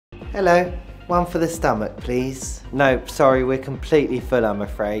Hello. One for the stomach, please. Nope, sorry, we're completely full, I'm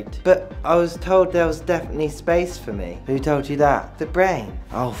afraid. But I was told there was definitely space for me. Who told you that? The brain.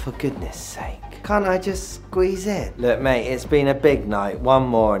 Oh, for goodness sake. Can't I just squeeze in? Look, mate, it's been a big night. One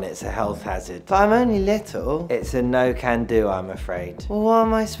more and it's a health hazard. But I'm only little. It's a no-can-do, I'm afraid. Well, what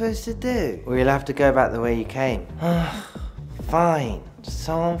am I supposed to do? Well, you'll have to go back the way you came. Fine.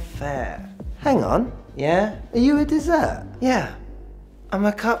 So unfair. Hang on. Yeah? Are you a dessert? Yeah. I'm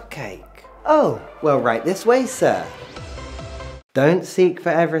a cupcake. Oh, well, right this way, sir. Don't seek for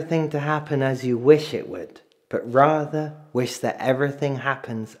everything to happen as you wish it would, but rather wish that everything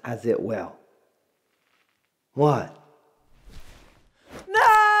happens as it will. What? No!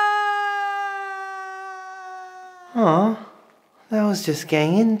 Aw, that was just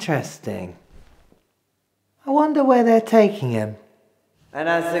getting interesting. I wonder where they're taking him. And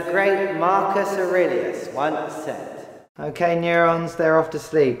as the great Marcus Aurelius once said, okay, neurons, they're off to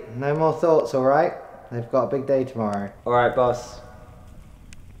sleep. No more thoughts, alright? They've got a big day tomorrow. Alright, boss.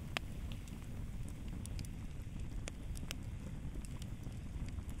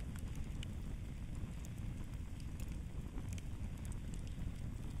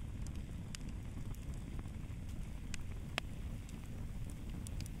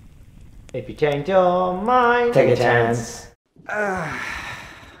 If you change your mind, take a chance.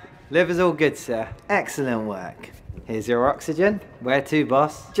 Liver's all good, sir. Excellent work. Here's your oxygen. Where to,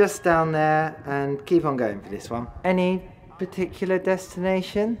 boss? Just down there, and keep on going for this one. Any particular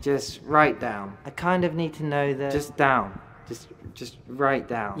destination? Just right down. I kind of need to know the... Just down. Just right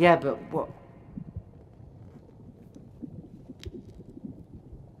down. Yeah, but what?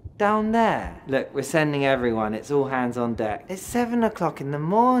 Down there. Look, we're sending everyone. It's all hands on deck. It's 7 o'clock in the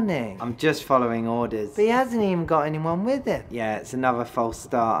morning. I'm just following orders. But he hasn't even got anyone with him. Yeah, it's another false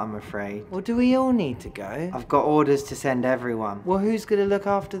start, I'm afraid. Well, do we all need to go? I've got orders to send everyone. Well, who's gonna look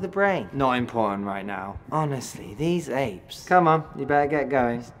after the brain? Not important right now. Honestly, these apes. Come on, you better get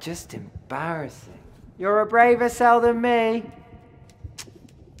going. It's just embarrassing. You're a braver cell than me.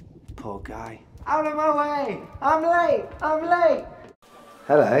 Poor guy. Out of my way! I'm late! I'm late!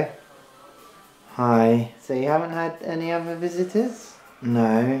 Hello. Hi. So you haven't had any other visitors?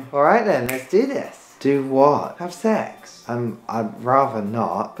 No. Alright then, let's do this. Do what? Have sex? I'd rather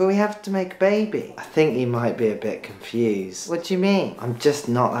not. But we have to make a baby. I think you might be a bit confused. What do you mean? I'm just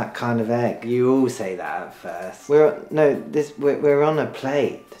not that kind of egg. You all say that at first. We're on a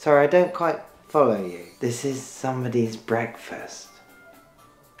plate. Sorry, I don't quite follow you. This is somebody's breakfast.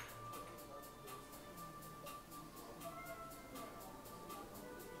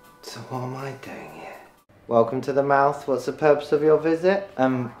 So what am I doing here? Welcome to the mouth. What's the purpose of your visit?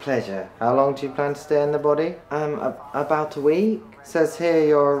 Pleasure. How long do you plan to stay in the body? About a week. Says here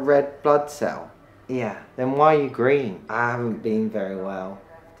you're a red blood cell. Yeah. Then why are you green? I haven't been very well.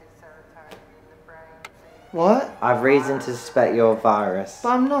 What? I've reason to suspect you're a virus.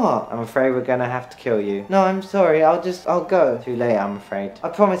 But I'm not. I'm afraid we're gonna have to kill you. No, I'm sorry. I'll go. Too late, I'm afraid. I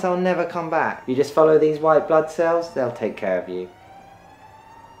promise I'll never come back. You just follow these white blood cells, they'll take care of you.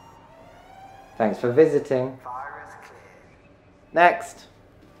 Thanks for visiting. Next.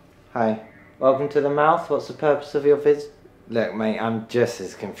 Hi. Welcome to the mouth. What's the purpose of your visit? Look, mate, I'm just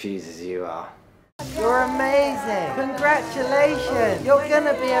as confused as you are. You're amazing. Congratulations. You're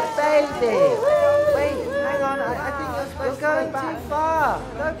gonna be a baby. Wait, hang on. I think you're going too far.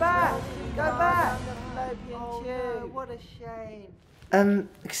 Go back. Go back. Oh, no, what a shame.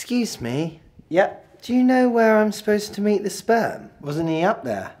 Excuse me. Yep. Do you know where I'm supposed to meet the sperm? Wasn't he up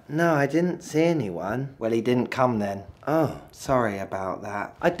there? No, I didn't see anyone. Well, he didn't come then. Oh, sorry about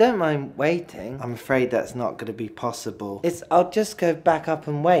that. I don't mind waiting. I'm afraid that's not going to be possible. I'll just go back up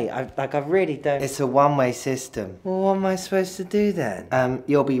and wait. I really don't... It's a one-way system. Well, what am I supposed to do then?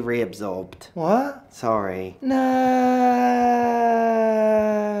 You'll be reabsorbed. What? Sorry. No.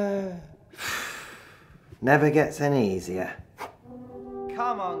 Never gets any easier.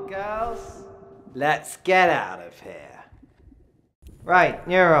 Come on, girls. Let's get out of here. Right,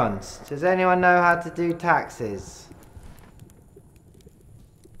 neurons. Does anyone know how to do taxes?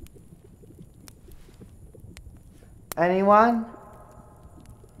 Anyone?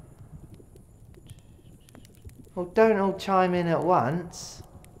 Well, don't all chime in at once.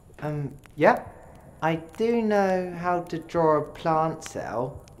 Yep. I do know how to draw a plant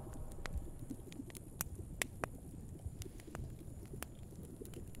cell.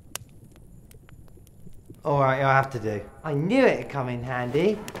 Alright, you'll have to do. I knew it'd come in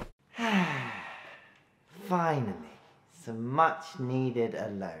handy. Finally, some much needed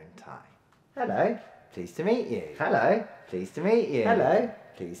alone time. Hello, pleased to meet you. Hello, pleased to meet you. Hello,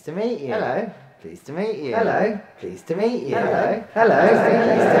 pleased to meet you. Hello, pleased to meet you. Hello, pleased to meet you. Hello,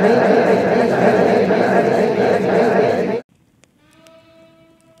 pleased to meet you.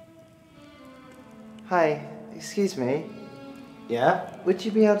 Excuse me. Yeah? Would you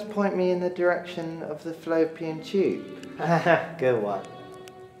be able to point me in the direction of the fallopian tube? Good one.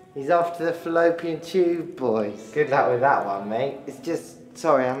 He's off to the fallopian tube, boys. Good luck with that one, mate. It's just,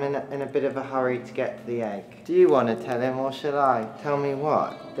 sorry, I'm in a bit of a hurry to get to the egg. Do you want to tell him or shall I? Tell me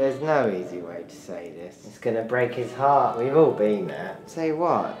what? There's no easy way to say this. It's gonna break his heart. We've all been there. Say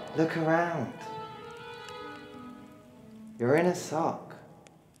what? Look around. You're in a sock.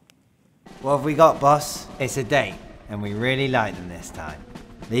 What have we got, boss? It's a date, and we really like them this time.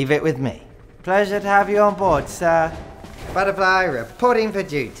 Leave it with me. Pleasure to have you on board, sir. Butterfly reporting for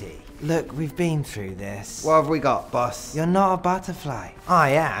duty. Look, we've been through this. What have we got, boss? You're not a butterfly. I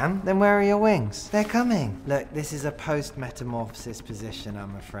am? Then where are your wings? They're coming. Look, this is a post-metamorphosis position,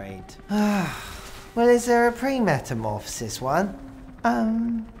 I'm afraid. Well, is there a pre-metamorphosis one?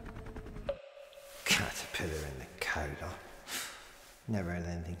 Caterpillar in the coat. Never had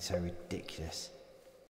anything so ridiculous.